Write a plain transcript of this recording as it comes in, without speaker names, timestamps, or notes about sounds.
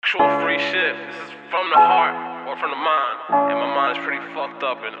Actual free shit. This is from the heart or from the mind. And my mind is pretty fucked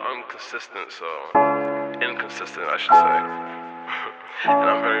up and inconsistent, I should say. And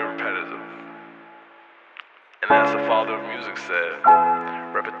I'm very repetitive. And as the father of music said,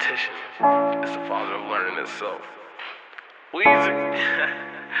 repetition is the father of learning itself. Weezy.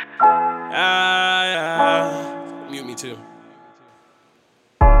 Mute me too.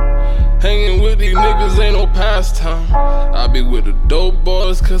 Hanging with these niggas ain't no pastime. I be with the dope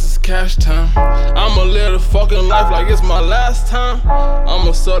boys cause it's cash time. I'ma live the fucking life like it's my last time.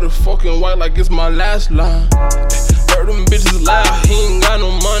 I'ma sell the fucking white like it's my last line. Heard them bitches loud, he ain't got no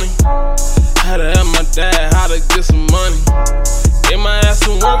money. Had to ask my dad how to get some money. Gave my ass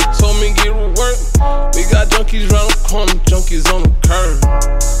some work, told me get to work. We got junkies round the corner, junkies on the curb.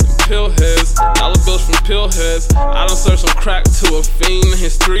 Pill heads, dollar bills from pill heads. I done served some crack to a fiend and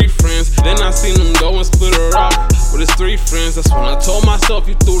his 3 friends. Then I seen him go and split her off with his 3 friends. That's when I told myself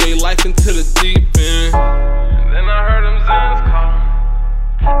you threw their life into the deep end. And then I heard them Xans call.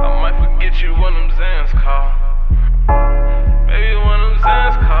 I might forget you when them Xans call. Baby, when them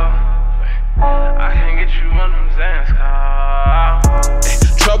Xans call, I can't get you when them Xans call.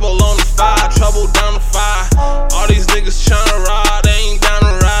 Trouble on the fire, trouble down the fire. All these niggas tryna ride, they ain't down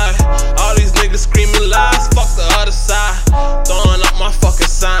to ride. All these niggas screaming lies, fuck the other side. Throwing up my fucking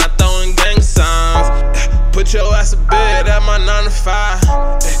sign, throwing gang signs. Put your ass to bed at my 9 to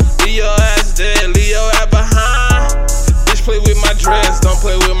 5. Leave your ass dead, leave your ass behind. Bitch play with my dress, don't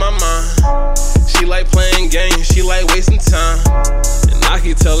play with my mind. She like playing games, she like wasting time. And I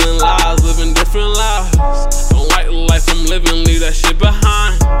keep telling lies, living different lives. Don't like the life I'm living, leave that shit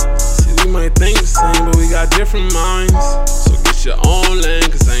behind. See, we might think the same, but we got different minds. So get your own lane,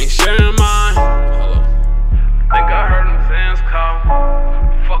 cause I ain't sharing mine. Hello. Think I heard them Xans call.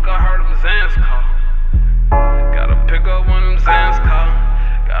 Fuck, I heard them Xans call. Gotta pick up when them Xans call.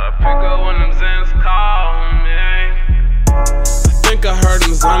 Gotta pick up when them Xans call, man. I think I heard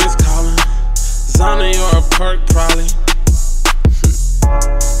them Xanis calling. Xani or a perk probably.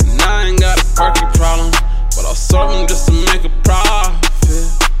 And I ain't got a perky problem, but I'll serve them just to make a profit.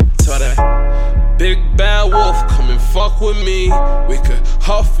 Tell that big bad wolf come and fuck with me. We could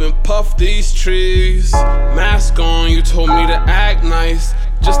huff and puff these trees. Mask on, you told me to act nice,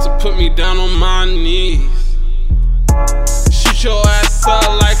 just to put me down on my knees. Shoot your ass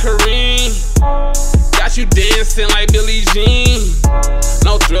up like Kareem. Got you dancing like Billie Jean.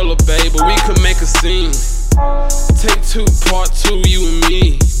 No thriller, babe, but we could make a scene. Take 2, part 2, you and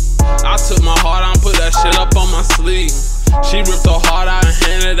me. I took my heart out and put that shit up on my sleeve. She ripped her heart out and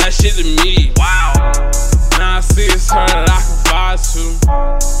handed that shit to me. Wow. Now I see it's her that I can vibe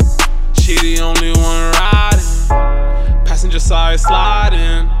to. She the only one riding. Passenger side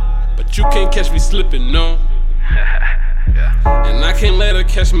sliding. But you can't catch me slipping, no. Yeah. And I can't let her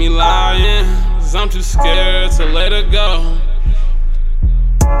catch me lying, cause I'm too scared to let her go.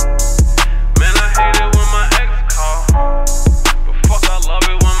 Man, I hate it when my ex call, but fuck, I love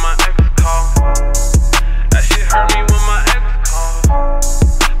it when my ex call. That shit hurt me when my ex call,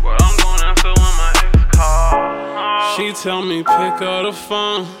 but I'm gon' answer when my ex call. She tell me pick up the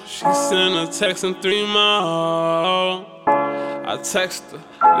phone. She send a text in 3 more. I text her,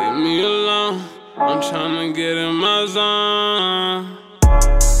 leave me alone. I'm tryna get in my zone.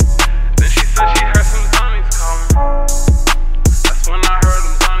 Then she said she heard some Xanis calling. That's when I heard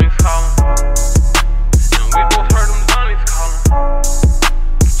them Xanis calling. And we both heard them Xanis calling.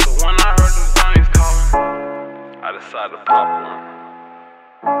 So when I heard them Xanis calling, I decided to pop one.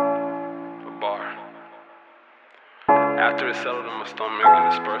 A bar. After it settled in my stomach and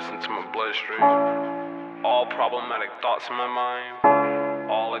dispersed into my bloodstream, all problematic thoughts in my mind,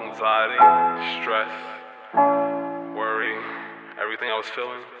 all anxiety, stress, worry, everything I was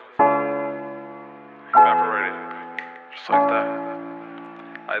feeling evaporated, just like that.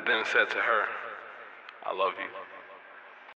 I then said to her, I love you.